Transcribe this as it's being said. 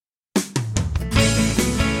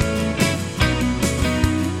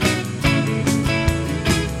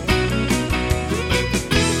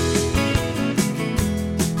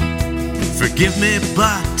Forgive me,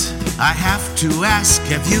 but I have to ask,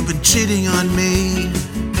 have you been cheating on me?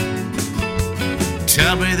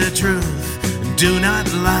 Tell me the truth, do not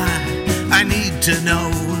lie, I need to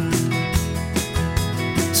know.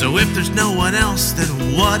 So if there's no one else,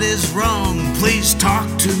 then what is wrong? Please talk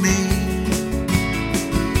to me.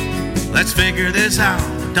 Let's figure this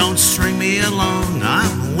out, don't string me along,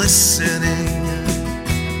 I'm listening.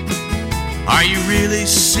 Are you really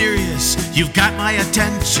serious? You've got my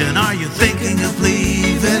attention. Are you thinking of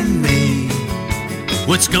leaving me?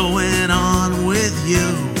 What's going on with you?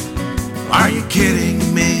 Are you kidding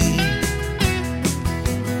me?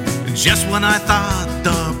 Just when I thought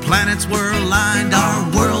the planets were aligned,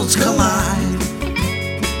 our worlds collide.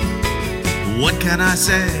 What can I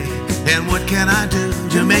say and what can I do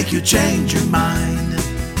to make you change your mind?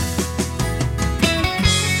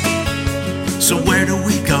 So where do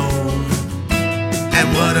we go?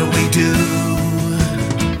 And what do we do?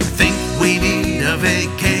 I think we need a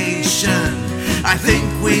vacation. I think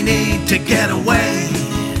we need to get away.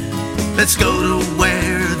 Let's go to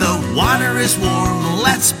where the water is warm.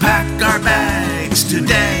 Let's pack our bags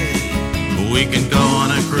today. We can go on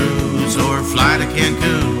a cruise or fly to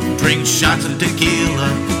Cancun, drink shots of tequila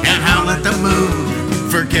and howl at the moon.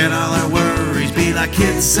 Forget all our worries, be like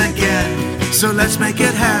kids again. So let's make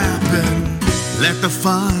it happen. Let the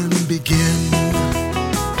fun begin.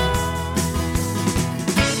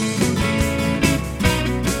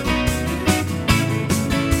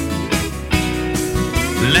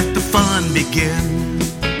 Let the fun begin.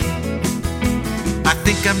 I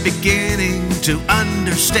think I'm beginning to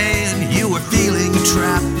understand you are feeling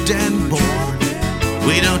trapped and bored.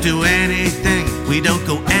 We don't do anything, we don't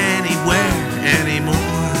go anywhere anymore.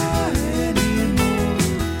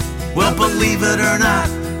 Well, believe it or not,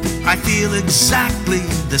 I feel exactly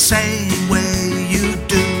the same way you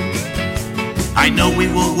do. I know we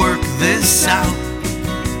will work this out,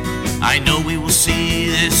 I know we will see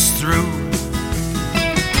this through.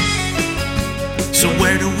 So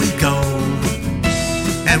where do we go?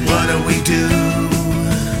 And what do we do?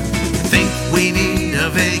 I think we need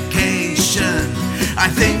a vacation. I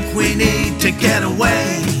think we need to get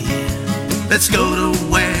away. Let's go to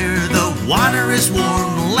where the water is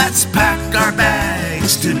warm. Let's pack our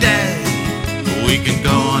bags today. We can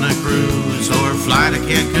go on a cruise or fly to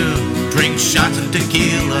Cancun, drink shots of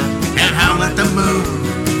tequila and howl at the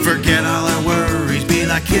moon. Forget all our worries, be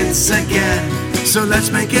like kids again. So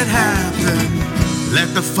let's make it happen.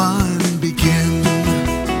 Let the fun begin.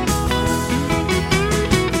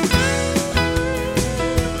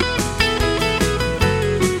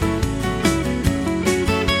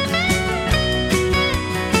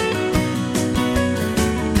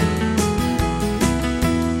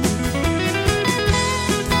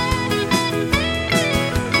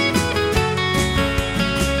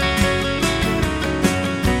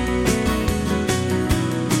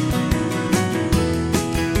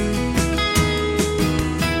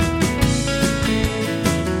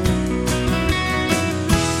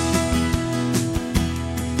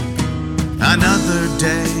 Another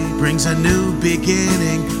day brings a new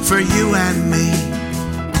beginning for you and me.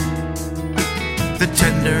 The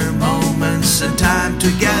tender moments and time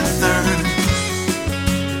together.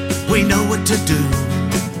 We know what to do.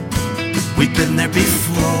 We've been there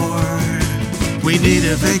before. We need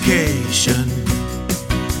a vacation.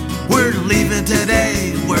 We're leaving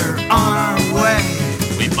today. We're on our way.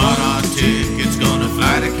 We bought our tickets, gonna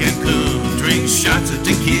fly to Cancun, drink shots of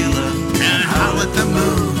tequila and howl at the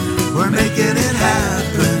moon. We're making it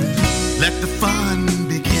happen. Let the fun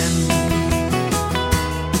begin.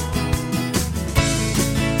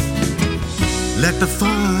 Let the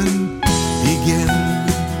fun begin.